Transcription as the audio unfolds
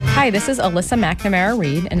Hi, this is Alyssa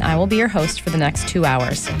McNamara-Reed, and I will be your host for the next 2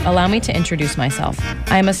 hours. Allow me to introduce myself.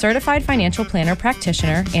 I am a certified financial planner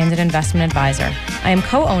practitioner and an investment advisor. I am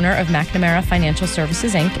co-owner of McNamara Financial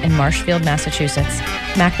Services, Inc. in Marshfield, Massachusetts.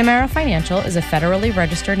 McNamara Financial is a federally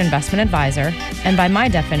registered investment advisor, and by my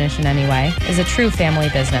definition anyway, is a true family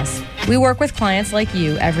business. We work with clients like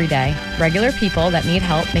you every day, regular people that need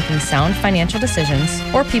help making sound financial decisions,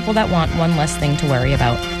 or people that want one less thing to worry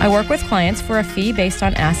about. I work with clients for a fee based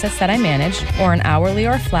on assets that I manage, or an hourly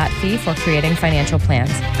or flat fee for creating financial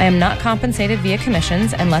plans. I am not compensated via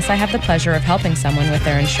commissions unless I have the pleasure of helping someone with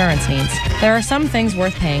their insurance needs. There are some things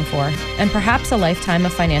worth paying for, and perhaps a lifetime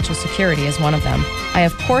of financial security is one of them. I,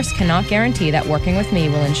 of course, cannot guarantee that working with me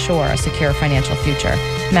will ensure a secure financial future.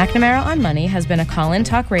 McNamara on Money has been a call-in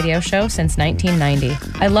talk radio show since 1990.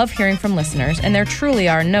 I love hearing from listeners, and there truly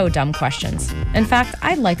are no dumb questions. In fact,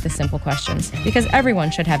 I like the simple questions, because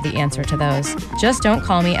everyone should have the answer to those. Just don't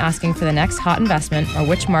call me asking for the next hot investment or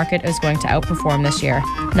which market is going to outperform this year.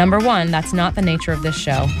 Number one, that's not the nature of this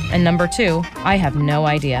show. And number two, I have no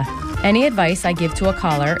idea. Any advice I give to a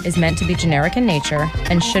caller is meant to be generic in nature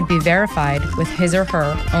and should be verified with his or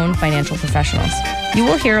her own financial professionals. You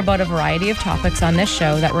will hear about a variety of topics on this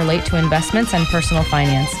show that relate to investments and personal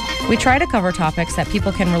finance. We try to cover topics that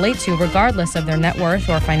people can relate to regardless of their net worth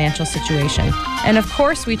or financial situation. And of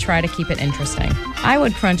course, we try to keep it interesting. I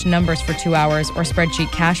would crunch numbers for 2 hours or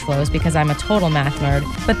spreadsheet cash flows because I'm a total math nerd,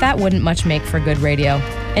 but that wouldn't much make for good radio.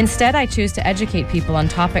 Instead, I choose to educate people on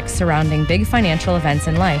topics surrounding big financial events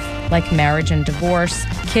in life, like marriage and divorce,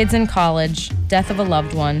 kids in college, death of a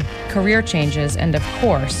loved one, career changes, and of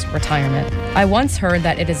course, retirement. I once heard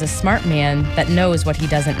that it is a smart man that knows what he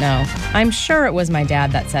doesn't know. I'm sure it was my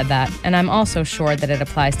dad that said that, and I'm also sure that it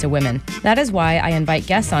applies to women. That is why I invite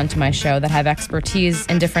guests onto my show that have expertise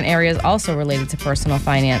in different areas also related to personal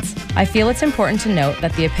finance. I feel it's important to note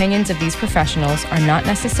that the opinions of these professionals are not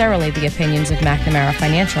necessarily the opinions of McNamara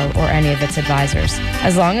Financial or any of its advisors.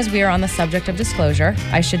 As long as we are on the subject of disclosure,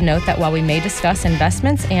 I should note that while we may discuss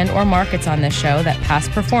investments and or markets on this show, that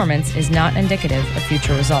past performance is not indicative of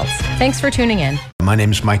future results. Thanks for tuning in. My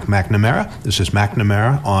name is Mike McNamara. This is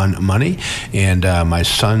McNamara on Money, and my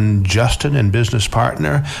son Justin and business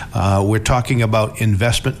partner. We're talking about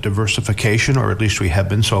investment diversification, or at least we have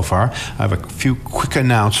been so far. I have a few quick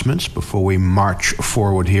announcements before we march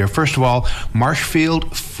forward here. First of all,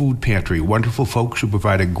 Marshfield Food Pantry, wonderful folks who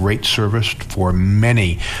provide a great service for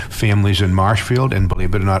many families in Marshfield, and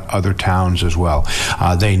believe it or not, other towns as well.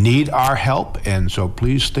 They need our help, and so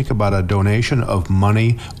please think about a donation of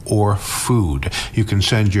money or food. You can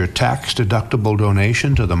send your tax-deductible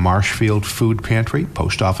donation to the Marshfield Food Pantry,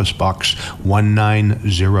 Post Office Box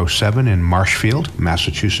 1907 in Marshfield,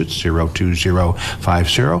 Massachusetts,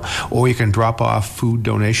 02050, or you can drop off food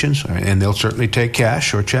donations, and they'll certainly take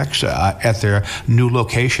cash or checks at their new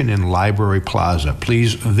location in Library Plaza.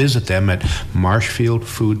 Please visit them at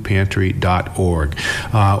marshfieldfoodpantry.org.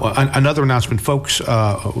 Another announcement, folks,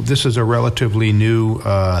 this is a relatively new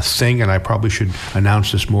thing, and I probably should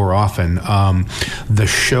announce this more often. The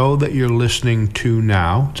show that you're listening to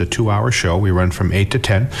now, it's a 2-hour show. We run from 8 to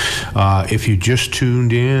 10. If you just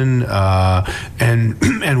tuned in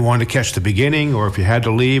and wanted to catch the beginning, or if you had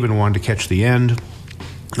to leave and wanted to catch the end,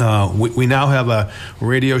 we now have a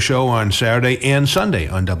radio show on Saturday and Sunday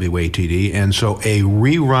on WATD, and so a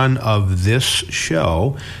rerun of this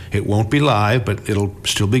show, it won't be live, but it'll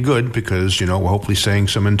still be good because, we're hopefully saying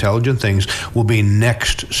some intelligent things, will be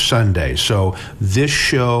next Sunday. So this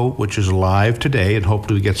show, which is live today, and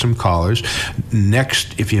hopefully we get some callers,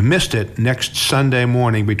 if you missed it, next Sunday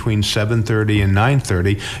morning between 7:30 and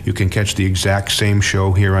 9:30, you can catch the exact same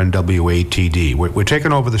show here on WATD. We're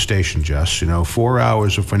taking over the station, Jess, 4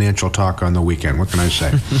 hours of financial talk on the weekend. What can I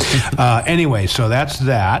say? Anyway, so that's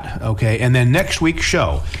that. Okay, and then next week's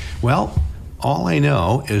show. Well, all I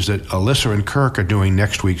know is that Alyssa and Kirk are doing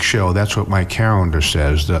next week's show. That's what my calendar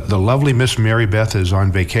says. The lovely Miss Mary Beth is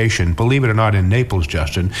on vacation, believe it or not, in Naples,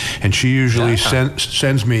 Justin, and she usually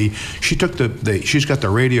sends me. She's got the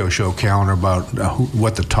radio show calendar about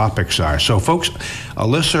what the topics are. So, folks,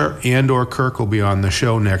 Alyssa and or Kirk will be on the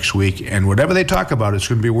show next week, and whatever they talk about, it's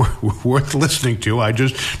going to be worth listening to. I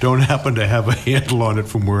just don't happen to have a handle on it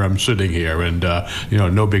from where I'm sitting here, and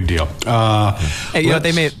no big deal. Hey,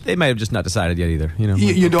 they may have just not decided yet either.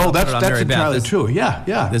 That's entirely true. Yeah.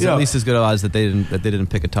 There's at least as good odds that they didn't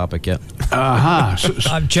pick a topic yet.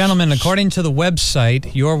 Gentlemen, according to the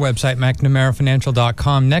website, your website,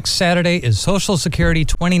 McNamaraFinancial.com, next Saturday is Social Security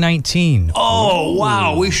 2019. Oh,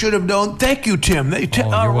 wow. We should have known. Thank you, Tim.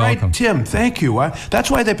 You're welcome. Tim, thank you.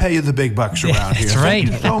 That's why they pay you the big bucks around here. That's right.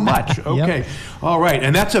 Thank you so much. Okay. Yep. All right,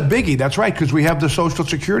 and that's a biggie. That's right, because we have the Social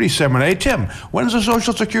Security seminar. Hey, Tim, when's the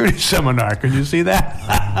Social Security seminar? Can you see that?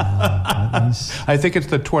 I think it's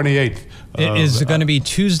the 28th. It is going to be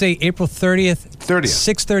Tuesday, April 30th.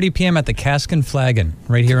 6:30 p.m. at the Cask and Flagon,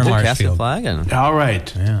 right here in Marshfield. Cask and Flagon. All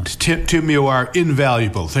right. Yeah. Tim, you are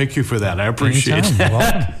invaluable. Thank you for that. I appreciate it. You're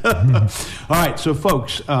welcome. All right, so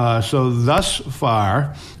folks, so thus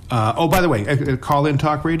far... by the way, a call-in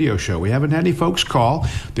talk radio show. We haven't had any folks call.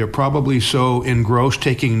 They're probably so engrossed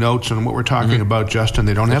taking notes on what we're talking about, Justin,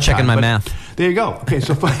 they don't have checking time. My math. There you go. Okay,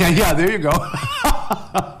 so yeah, there you go.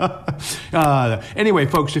 Anyway,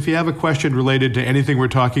 folks, if you have a question related to anything we're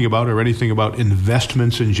talking about or anything about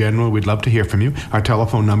investments in general, we'd love to hear from you. Our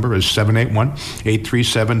telephone number is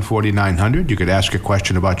 781-837-4900. You could ask a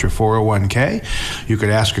question about your 401k. You could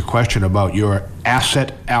ask a question about your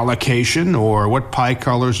asset allocation, or what pie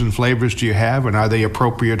colors and flavors do you have, and are they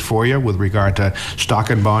appropriate for you with regard to stock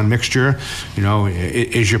and bond mixture? You know,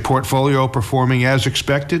 is your portfolio performing as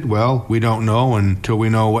expected? Well, we don't know until we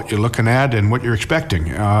know what you're looking at and what you're expecting.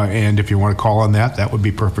 And if you want to call on that, that would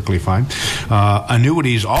be perfectly fine.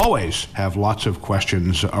 Annuities always have lots of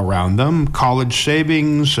questions around them. College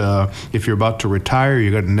savings, if you're about to retire, you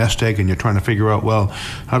got a nest egg and you're trying to figure out, well,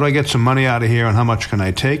 how do I get some money out of here and how much can I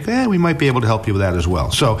take? We might be able to help you with that as well.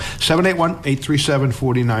 So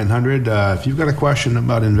 781-837-4900. If you've got a question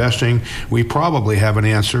about investing, we probably have an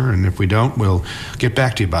answer, and if we don't, we'll get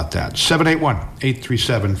back to you about that.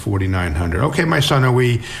 781-837-4900. Okay, my son, are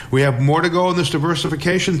we have more to go in this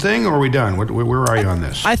diversification thing, or are we done? Where are you on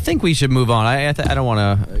this? I think we should move on. I don't want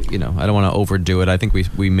to, I don't want to overdo it. I think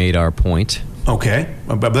we made our point. Okay,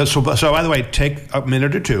 so by the way, take a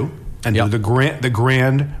minute or two and do the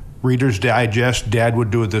grand Reader's Digest, Dad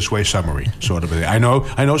would do it this way summary sort of thing. I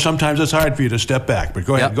know sometimes it's hard for you to step back, but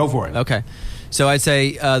go ahead, go for it. Okay. So I'd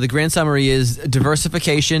say the grand summary is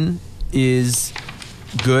diversification is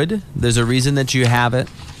good. There's a reason that you have it,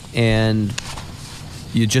 and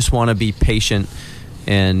you just want to be patient,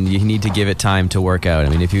 and you need to give it time to work out. I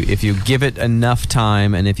mean, if you give it enough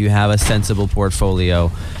time, and if you have a sensible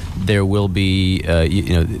portfolio, there will be,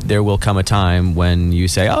 there will come a time when you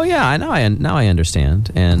say, "Oh yeah, now I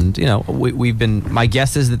understand." And we've been. My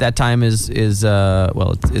guess is that time is it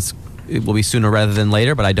will be sooner rather than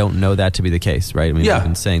later, but I don't know that to be the case, right? I mean, we've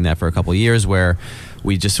been saying that for a couple of years, where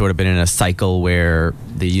we just sort of been in a cycle where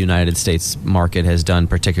the United States market has done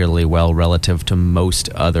particularly well relative to most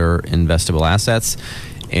other investable assets.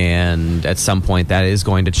 And at some point that is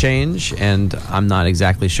going to change, and I'm not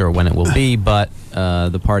exactly sure when it will be, but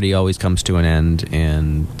the party always comes to an end,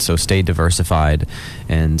 and so stay diversified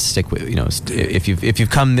and stick with, if you've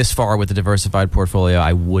come this far with a diversified portfolio,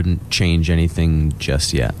 I wouldn't change anything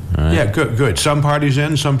just yet. Right? Yeah, good. Some parties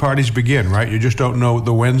end, some parties begin, right? You just don't know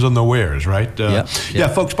the whens and the wheres, right? Yeah,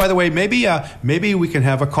 folks, by the way, maybe we can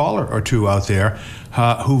have a caller or two out there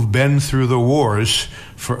who've been through the wars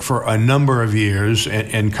for a number of years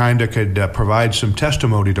and kind of could provide some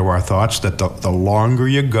testimony to our thoughts that the longer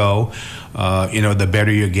you go, the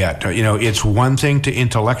better you get. It's one thing to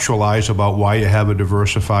intellectualize about why you have a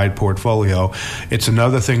diversified portfolio. It's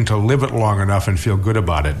another thing to live it long enough and feel good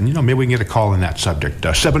about it. And, maybe we can get a call on that subject.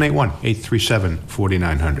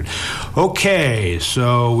 781-837-4900. Okay,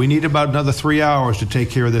 so we need about another 3 hours to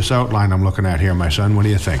take care of this outline I'm looking at here, my son. What do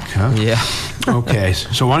you think? Huh? Yeah. Okay,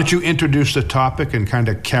 so why don't you introduce the topic and kind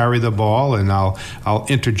of carry the ball, and I'll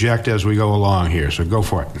interject as we go along here. So go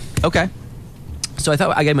for it. Okay. So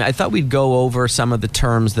I thought we'd go over some of the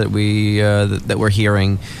terms that we're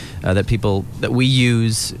hearing, that we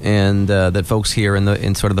use, and that folks hear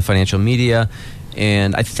in sort of the financial media.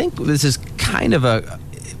 And I think this is kind of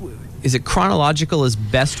is it chronological as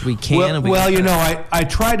best we can? I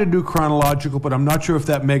try to do chronological, but I'm not sure if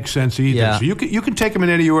that makes sense either. Yeah. So you can take them in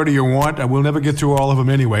any order you want. We'll never get through all of them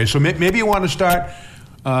anyway. So maybe you want to start.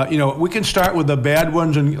 We can start with the bad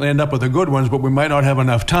ones and end up with the good ones, but we might not have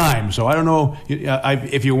enough time. So I don't know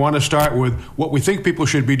if you want to start with what we think people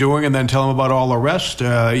should be doing and then tell them about all the rest.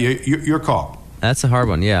 Your call. That's a hard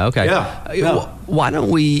one. Yeah. Okay. Yeah. Why don't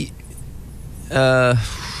we? There's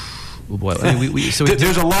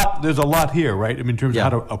a lot here, right? I mean, in terms of how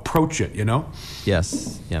to approach it,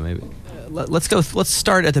 Yes. Yeah. Maybe. Let's go. Let's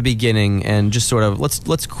start at the beginning and just sort of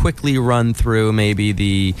let's quickly run through maybe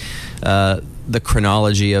the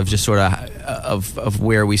chronology of just sort of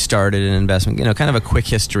where we started in investment. Kind of a quick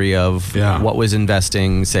history of what was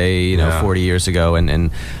investing, say 40 years ago,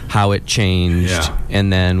 and how it changed,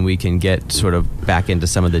 and then we can get sort of back into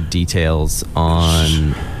some of the details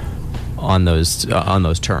on those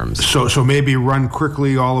terms. So maybe run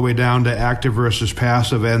quickly all the way down to active versus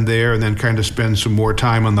passive end there, and then kind of spend some more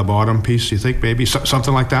time on the bottom piece. You think maybe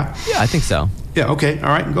something like that? Yeah, I think so. Yeah, okay, all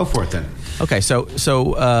right, go for it then. Okay, so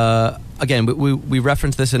again, we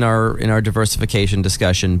referenced this in our diversification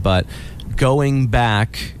discussion, but going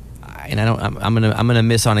back, and I'm gonna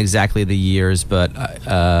miss on exactly the years, but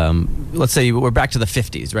let's say we're back to the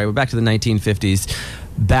 50s, right? We're back to the 1950s.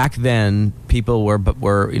 Back then, people were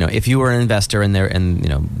if you were an investor and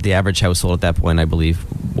the average household at that point, I believe,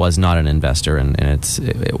 was not an investor, and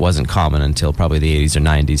it wasn't common until probably the 80s or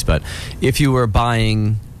 90s. But if you were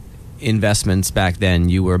buying investments back then,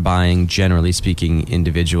 you were buying, generally speaking,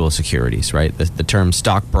 individual securities, right? The term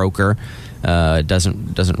stockbroker I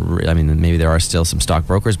mean, maybe there are still some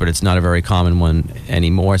stockbrokers, but it's not a very common one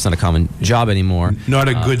anymore. It's not a common job anymore. Not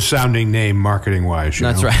a good sounding name marketing wise.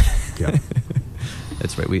 That's right. Yeah.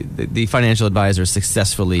 That's right. The financial advisors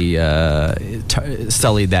successfully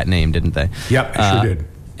sullied that name, didn't they? Yep, sure did.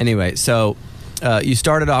 Anyway, so you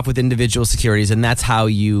started off with individual securities, and that's how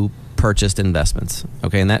you purchased investments.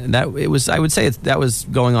 Okay, and that it was. I would say that was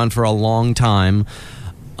going on for a long time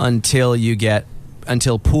until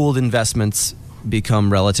pooled investments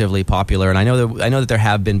become relatively popular. And I know that there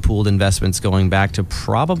have been pooled investments going back to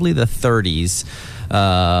probably the 30s,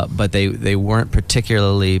 but they weren't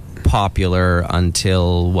particularly popular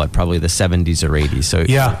until probably the 70s or 80s. So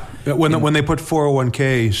yeah, when they put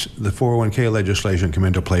 401ks, the 401k legislation came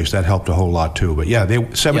into place, that helped a whole lot too. But yeah,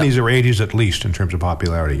 70s or 80s at least in terms of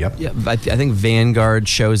popularity. Yep. Yeah, I think Vanguard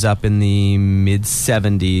shows up in the mid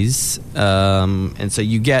 70s, and so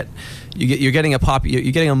you're getting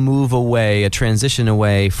a move away, a transition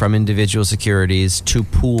away from individual securities to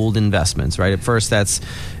pooled investments, right? At first, that's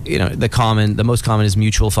the most common is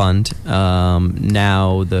mutual fund.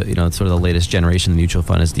 Now sort of the latest generation of the mutual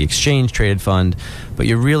fund is the exchange traded fund, but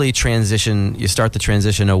you start the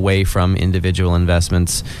transition away from individual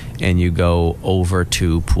investments and you go over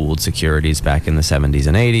to pooled securities back in the 70s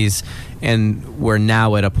and 80s, and we're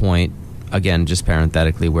now at a point, again, just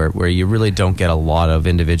parenthetically, where you really don't get a lot of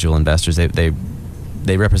individual investors.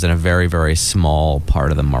 They represent a very, very small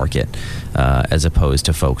part of the market, as opposed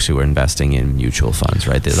to folks who are investing in mutual funds,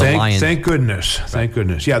 right? Thank goodness. Thank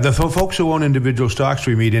goodness. Yeah, the folks who own individual stocks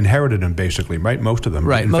we meet inherited them, basically, right? Most of them.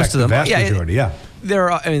 Right, most of them. The vast majority, yeah.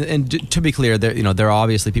 There are, and to be clear, there are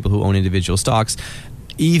obviously people who own individual stocks.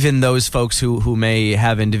 Even those folks who may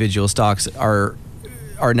have individual stocks are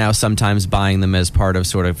now sometimes buying them as part of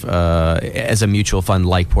sort of as a mutual fund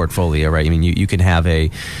like portfolio, right? I mean, you can have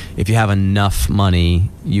if you have enough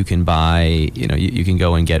money, you can buy, you can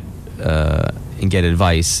go and get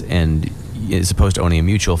advice, and as opposed to owning a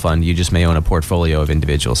mutual fund, you just may own a portfolio of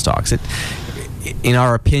individual stocks. In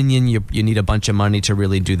our opinion, you need a bunch of money to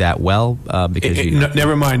really do that well, because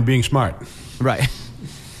never mind being smart, right?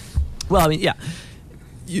 Well, I mean, yeah.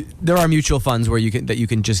 There are mutual funds where you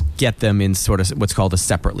can just get them in sort of what's called a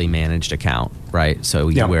separately managed account, right? So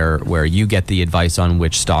where you get the advice on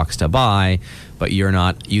which stocks to buy, but you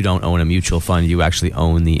don't own a mutual fund. You actually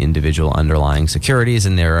own the individual underlying securities,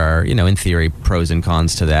 and there are in theory pros and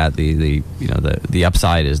cons to that. The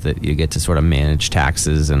upside is that you get to sort of manage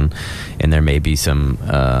taxes, and there may be some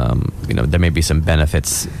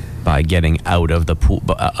benefits by getting out of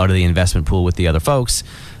the investment pool with the other folks.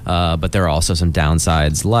 But there are also some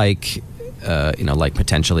downsides, like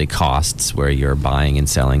potentially costs, where you're buying and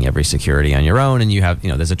selling every security on your own, and you have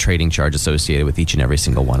there's a trading charge associated with each and every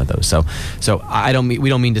single one of those. So we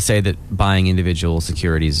don't mean to say that buying individual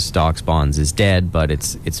securities, stocks, bonds is dead, but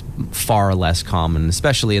it's far less common,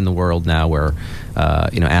 especially in the world now where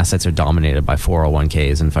assets are dominated by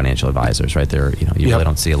 401ks and financial advisors, right? Really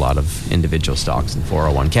don't see a lot of individual stocks in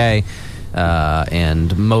 401k.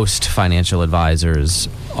 And most financial advisors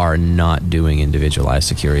are not doing individualized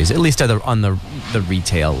securities, at least on the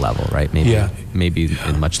retail level, right? Maybe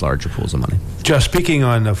in much larger pools of money. Just speaking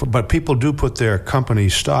but people do put their company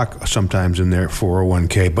stock sometimes in their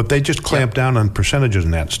 401k, but they just clamp down on percentages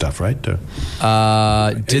and that stuff, right? They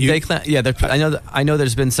clamp? Yeah, I know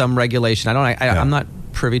there's been some regulation. I'm not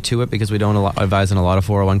privy to it because we don't advise on a lot of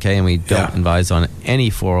 401k, and we don't advise on any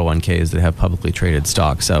 401ks that have publicly traded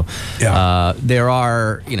stocks. So there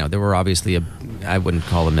were obviously I wouldn't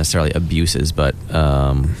call them necessarily abuses, but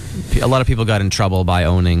a lot of people got in trouble by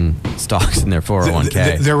owning stocks in their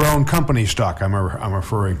 401k. Their own company stock, I'm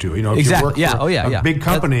referring to. Exactly. If you work for a big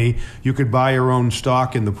company, you could buy your own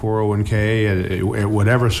stock in the 401k,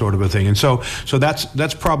 whatever sort of a thing. And so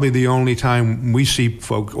that's probably the only time we see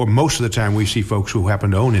folks, or most of the time we see folks who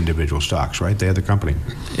happen to own individual stocks, right? They have the company.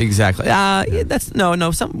 Exactly. That's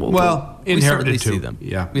no. Some we certainly see them.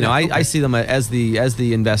 Yeah. I see them as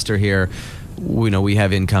the investor here. We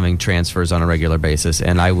have incoming transfers on a regular basis,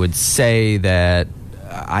 and I would say that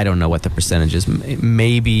I don't know what the percentage is.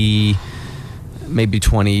 Maybe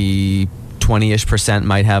 20 20-ish%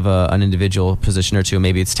 might have an individual position or two.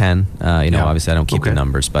 Maybe it's 10. Obviously I don't keep the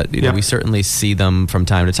numbers, but we certainly see them from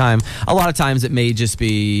time to time. A lot of times it may just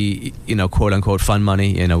be, quote unquote fun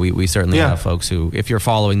money. We certainly have folks who, if you're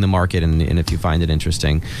following the market and if you find it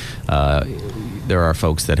interesting, there are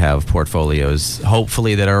folks that have portfolios,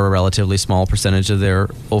 hopefully that are a relatively small percentage of their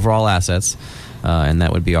overall assets. And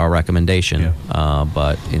that would be our recommendation.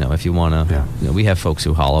 But if you want to, we have folks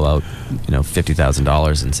who hollow out,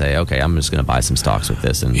 $50,000 and say, okay, I'm just going to buy some stocks with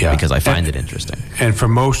this, and because I find it interesting. And for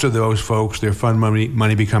most of those folks, their fun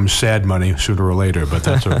money becomes sad money sooner or later. But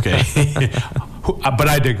that's okay. But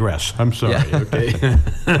I digress. I'm sorry. Okay.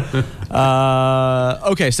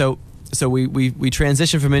 Okay. So we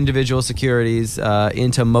transition from individual securities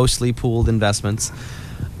into mostly pooled investments.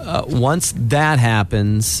 Once that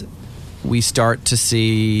happens, we start to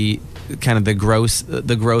see kind of the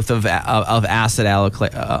growth of asset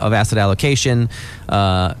allocation,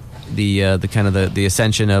 the kind of the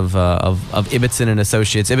ascension of Ibbotson and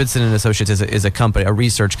Associates. Ibbotson and Associates is a company, a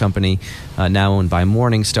research company now owned by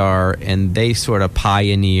Morningstar, and they sort of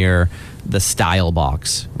pioneer the style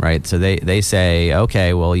box, right? So they say,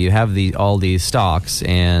 okay, well, you have all these stocks,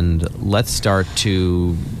 and let's start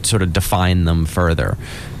to sort of define them further,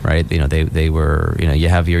 right? They were, you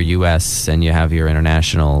have your U.S. and you have your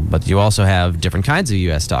international, but you also have different kinds of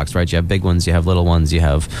U.S. stocks, right? You have big ones, you have little ones, you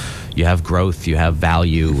have growth, you have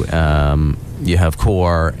value, you have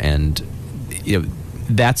core, and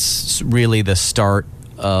that's really the start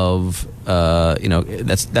of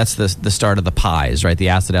that's the start of the pies, right? The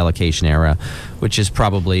asset allocation era, which is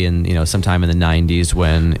probably in sometime in the 90s,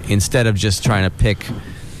 when instead of just trying to pick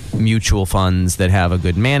mutual funds that have a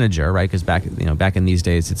good manager, right? Because back in these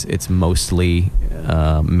days, it's mostly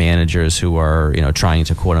managers who are trying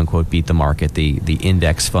to quote unquote beat the market. The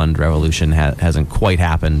index fund revolution hasn't quite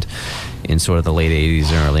happened in sort of the late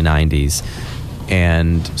 80s and early 90s.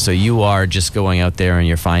 And so you are just going out there and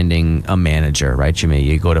you're finding a manager, right?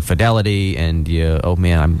 You go to Fidelity and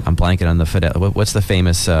I'm blanking on the Fidelity. What's the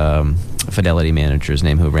famous Fidelity manager's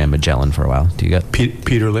name who ran Magellan for a while? Do you got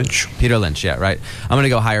Peter Lynch? Peter Lynch, yeah, right. I'm going to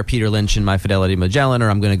go hire Peter Lynch in my Fidelity Magellan, or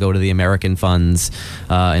I'm going to go to the American funds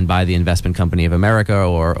and buy the Investment Company of America,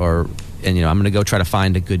 or I'm going to go try to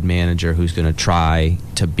find a good manager who's going to try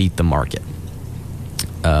to beat the market.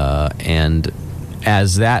 And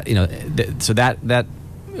as that, so that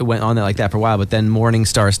went on like that for a while, but then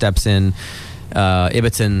Morningstar steps in,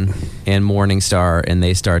 Ibbotson and Morningstar, and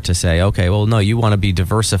they start to say, okay, well, no, you want to be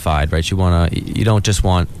diversified, right? You don't just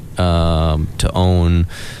want to own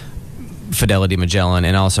Fidelity Magellan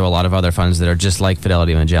and also a lot of other funds that are just like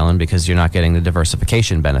Fidelity Magellan, because you're not getting the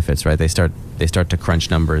diversification benefits, right? They start to crunch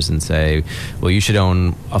numbers and say, well, you should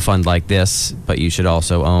own a fund like this, but you should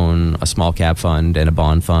also own a small cap fund and a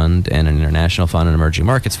bond fund and an international fund and emerging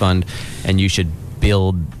markets fund, and you should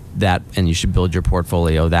build that, and you should build your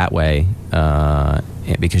portfolio that way,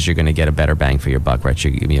 because you're going to get a better bang for your buck, right?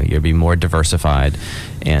 You'll be more diversified,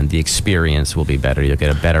 and the experience will be better. You'll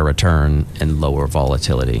get a better return and lower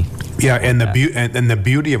volatility. Yeah, and the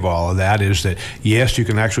beauty of all of that is that, yes, you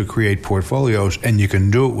can actually create portfolios, and you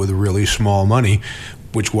can do it with really small money,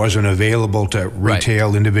 which wasn't available to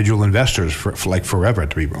retail individual investors for like forever,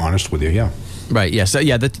 to be honest with you. Yeah. Right. Yeah. So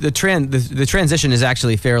yeah, the transition is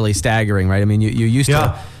actually fairly staggering, right? I mean, you used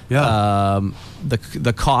to. Yeah.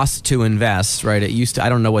 The cost to invest, right? It used to. I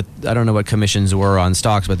don't know what commissions were on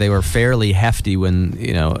stocks, but they were fairly hefty when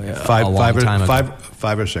a long time ago.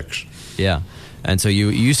 5 or 6. Yeah. And so you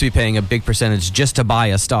used to be paying a big percentage just to buy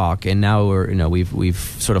a stock, and now we've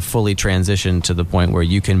sort of fully transitioned to the point where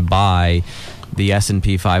you can buy the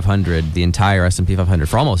S&P 500, the entire S&P 500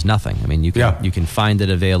 for almost nothing. I mean, you can find it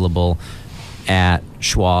available at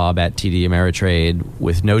Schwab, at TD Ameritrade,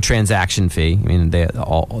 with no transaction fee. I mean, they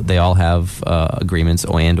all have agreements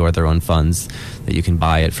or their own funds that you can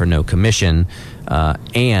buy it for no commission,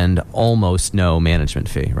 and almost no management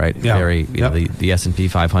fee. Right? Yeah. The S&P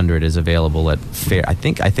 500 is available at fair. I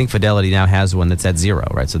think Fidelity now has one that's at zero.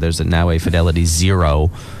 Right? So there's now a Fidelity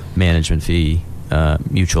zero management fee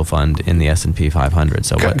mutual fund in the S&P 500.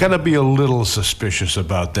 So got to be a little suspicious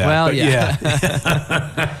about that. Well, yeah.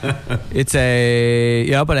 It's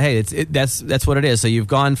but hey, that's what it is. So you've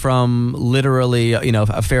gone from literally,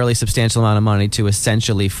 a fairly substantial amount of money to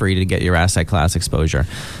essentially free to get your asset class exposure,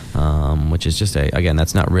 which is just again,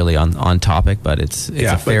 that's not really on topic, but it's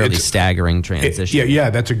a fairly staggering transition. Yeah,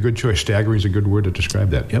 that's a good choice. Staggering is a good word to describe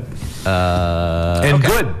that. Yep. And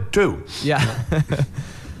good too. Yeah.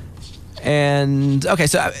 And okay,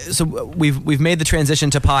 so we've made the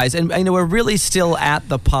transition to pies, and we're really still at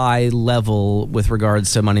the pie level with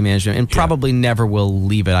regards to money management, and probably never will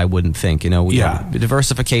leave it. I wouldn't think.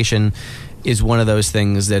 Diversification is one of those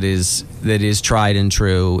things that is tried and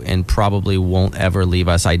true and probably won't ever leave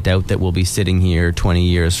us. I doubt that we'll be sitting here 20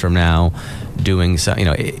 years from now doing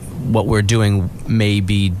what we're doing may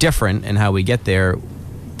be different, and how we get there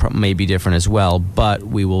may be different as well, but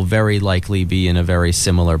we will very likely be in a very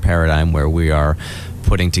similar paradigm where we are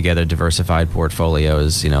putting together diversified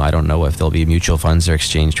portfolios. I don't know if there'll be mutual funds or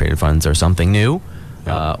exchange traded funds or something new.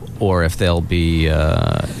 Or if they'll be,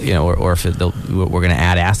 or if we're going to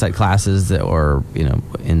add asset classes, then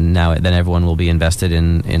everyone will be invested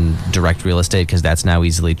in direct real estate, because that's now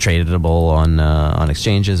easily tradable on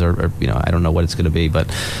exchanges, or I don't know what it's going to be, but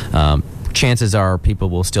chances are people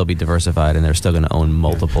will still be diversified, and they're still going to own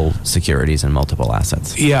multiple securities and multiple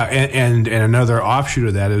assets. Yeah, and another offshoot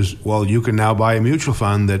of that is, well, you can now buy a mutual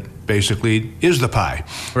fund that basically is the pie.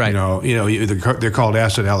 Right. They're called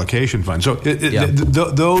asset allocation funds. So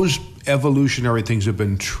those evolutionary things have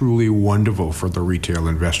been truly wonderful for the retail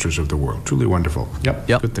investors of the world. Truly wonderful. Yep.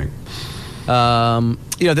 Good thing.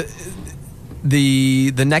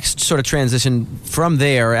 The next sort of transition from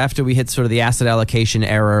there, after we hit sort of the asset allocation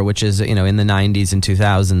era, which is in the 90s and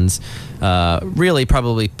 2000s, really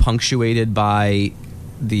probably punctuated by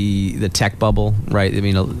the tech bubble, right? I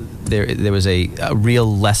mean, there was a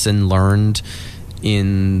real lesson learned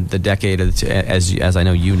in the decade of, as I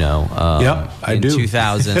know you know. I do. In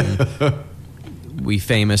 2000, we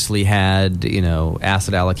famously had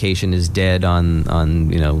asset allocation is dead on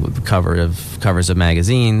covers of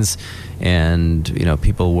magazines, and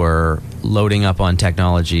people were loading up on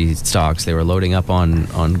technology stocks. They were loading up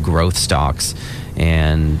on growth stocks.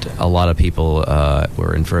 And a lot of people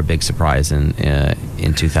were in for a big surprise in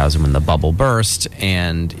 2000 when the bubble burst.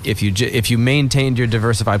 And if you maintained your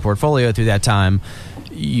diversified portfolio through that time,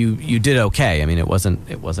 you did okay. I mean, it wasn't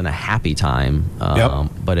a happy time.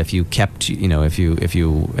 But if you kept, if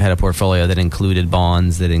you had a portfolio that included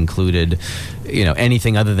bonds, that included,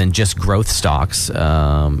 anything other than just growth stocks,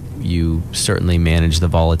 you certainly managed the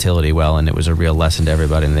volatility well. And it was a real lesson to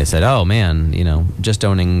everybody. And they said, oh man, just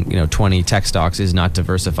owning 20 tech stocks is not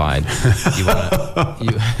diversified. You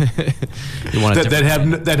want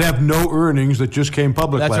that have no earnings that just came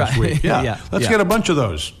public last week. Let's get a bunch of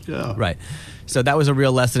those. Yeah. Right. So that was a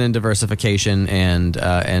real lesson in diversification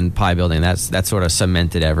and pie building. That sort of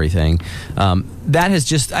cemented everything. That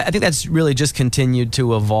has I think that's really just continued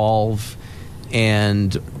to evolve,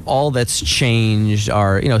 and all that's changed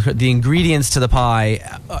are the ingredients to the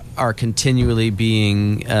pie are continually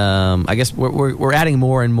being. I guess we're adding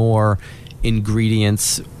more and more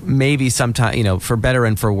ingredients, maybe sometimes for better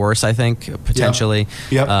and for worse, I think, potentially.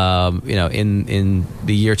 In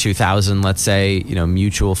the year 2000, let's say,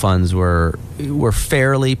 mutual funds were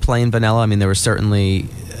fairly plain vanilla. I mean, there was certainly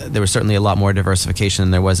a lot more diversification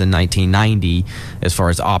than there was in 1990 as far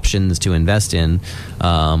as options to invest in,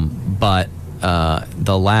 but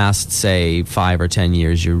the last, say, 5 or 10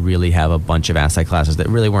 years, you really have a bunch of asset classes that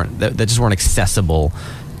really that just weren't accessible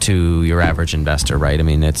to your average investor, right? I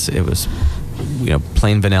mean, it was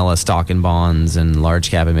plain vanilla stock and bonds, and large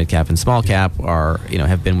cap and mid cap and small cap are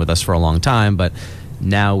have been with us for a long time, but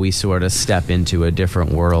now we sort of step into a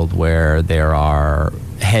different world where there are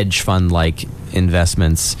hedge fund like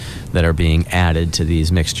investments that are being added to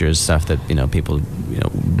these mixtures, stuff that people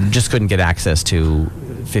just couldn't get access to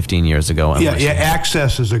 15 years ago.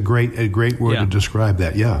 Access is a great word to describe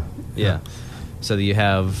that. Yeah. So that you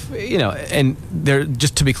have, and there,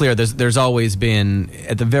 just to be clear, there's always been,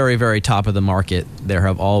 at the very, very top of the market, there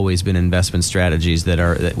have always been investment strategies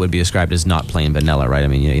that would be described as not plain vanilla, right? I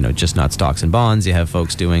mean, just not stocks and bonds. You have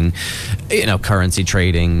folks doing, currency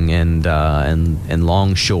trading and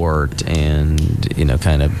long short and,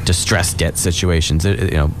 kind of distressed debt situations,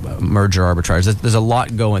 merger arbitrage. There's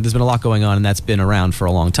been a lot going on, and that's been around for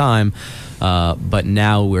a long time. But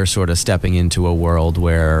now we're sort of stepping into a world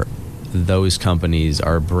where those companies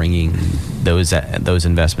are bringing those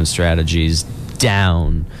investment strategies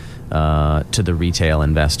down to the retail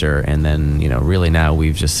investor, and then really now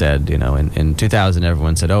we've just said in 2000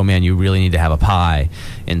 everyone said, oh man, you really need to have a pie,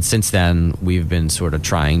 and since then we've been sort of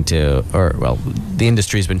trying to, the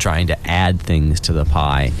industry's been trying to add things to the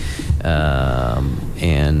pie,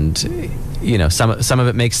 and some of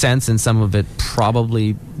it makes sense and some of it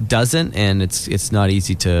probably doesn't, and it's not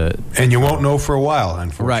easy to. And you won't know for a while,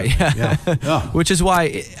 unfortunately. Right. Yeah. Which is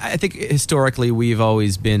why I think historically we've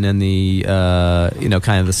always been in the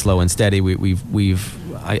kind of the slow and steady.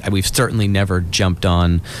 We've certainly never jumped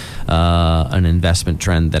on an investment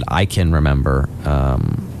trend that I can remember.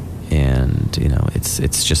 And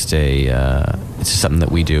it's just it's just something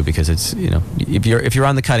that we do because it's, if you're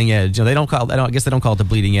on the cutting edge, I guess they don't call it the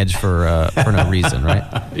bleeding edge for no reason, right?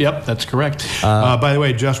 Yep, that's correct. By the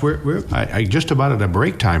way, Just, we're just about at a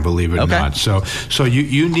break time, believe it or not. So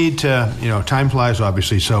you need to, time flies,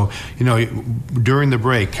 obviously. So, during the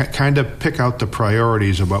break, kind of pick out the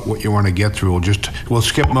priorities about what you want to get through. We'll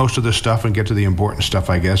skip most of the stuff and get to the important stuff,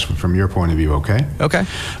 I guess, from your point of view, okay? Okay.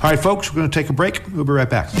 All right, folks, we're going to take a break. We'll be right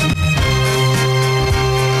back.